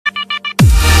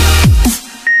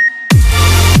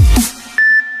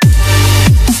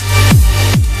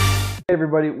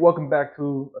everybody, welcome back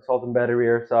to Assault and Battery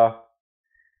Airsoft.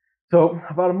 So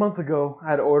about a month ago,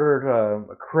 I had ordered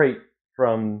a crate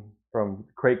from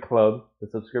Crate Club, the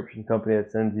subscription company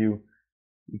that sends you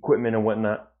equipment and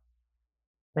whatnot.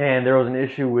 And there was an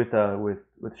issue with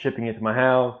shipping it to my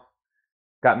house.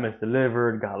 Got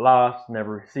misdelivered, got lost,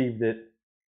 never received it.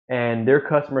 And their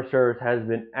customer service has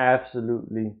been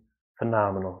absolutely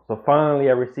phenomenal. So finally,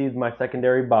 I received my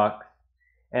secondary box.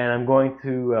 And I'm going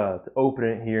to open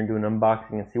it here and do an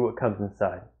unboxing and see what comes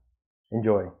inside.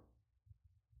 Enjoy.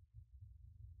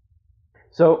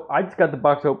 So I just got the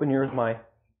box open. Here's my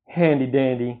handy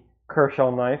dandy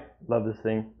Kershaw knife. Love this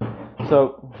thing.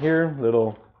 So here,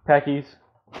 little packies.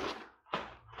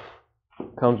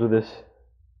 Comes with this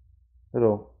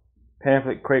little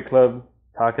pamphlet, Crate Club,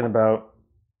 talking about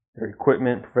their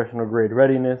equipment, professional grade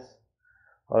readiness,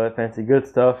 all that fancy good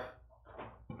stuff.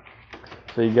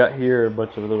 So you got here a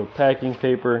bunch of little packing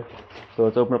paper. So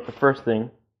let's open up the first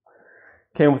thing.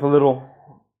 Came with a little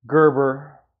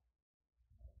Gerber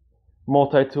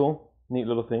multi-tool. Neat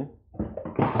little thing.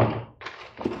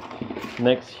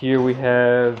 Next here we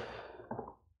have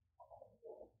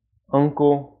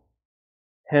Uncle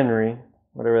Henry.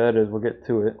 Whatever that is, we'll get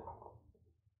to it.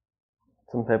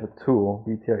 Some type of tool,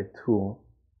 BTI tool.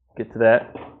 Get to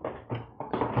that.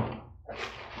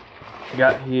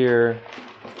 Got here,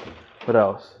 what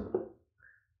else?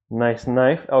 Nice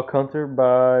knife, elk hunter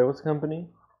by, what's the company?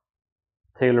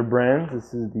 Taylor Brands.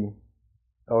 This is the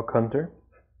elk hunter.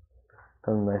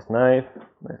 Comes a nice knife,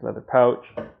 nice leather pouch.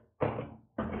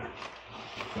 What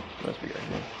else we got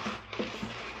here?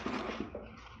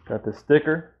 Got the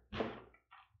sticker.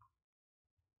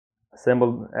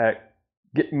 Assembled at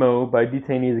Gitmo by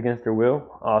Detainees Against Their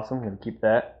Will. Awesome, I'm gonna keep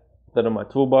that. Put that on my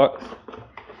toolbox.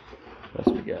 What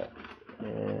else we got?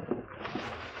 And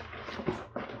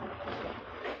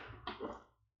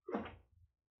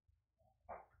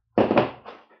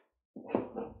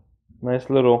nice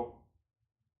little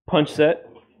punch set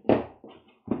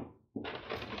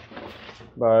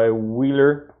by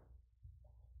Wheeler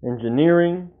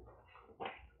Engineering.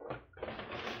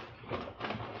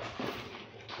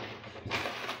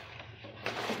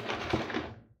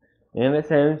 And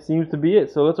that seems to be it.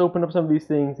 So let's open up some of these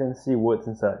things and see what's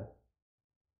inside.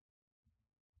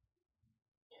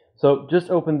 So just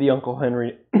opened the Uncle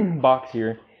Henry box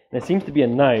here. And it seems to be a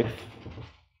knife.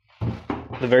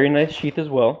 It's a very nice sheath as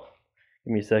well.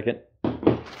 Give me a second.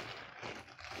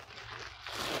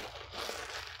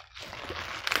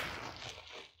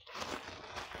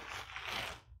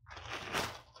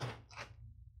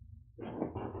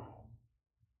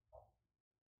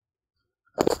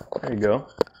 There you go.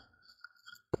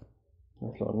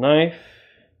 Nice little knife.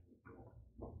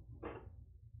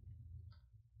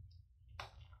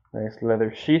 Nice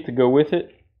leather sheath to go with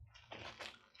it.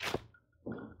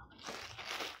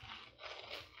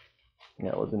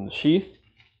 That was in the sheath.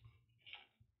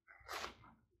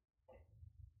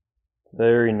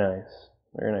 Very nice.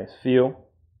 Very nice feel.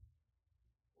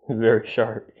 Very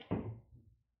sharp.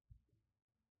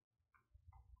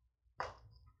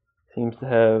 Seems to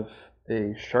have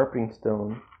a sharpening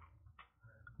stone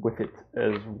with it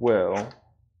as well.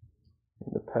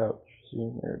 In the pouch.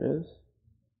 See, there it is.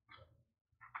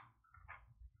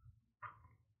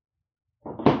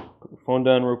 Put the phone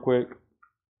down real quick.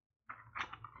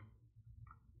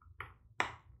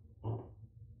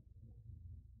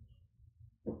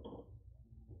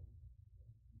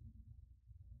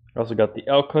 Also got the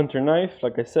elk hunter knife,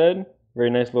 like I said, very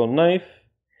nice little knife,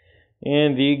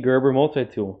 and the Gerber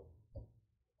multi-tool.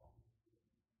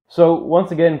 So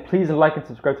once again, please like and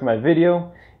subscribe to my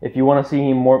video. If you want to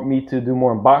see me to do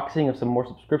more unboxing of some more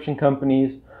subscription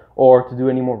companies, or to do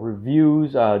any more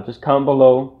reviews, just comment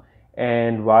below,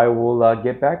 and I will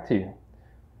get back to you.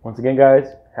 Once again, guys,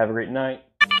 have a great night.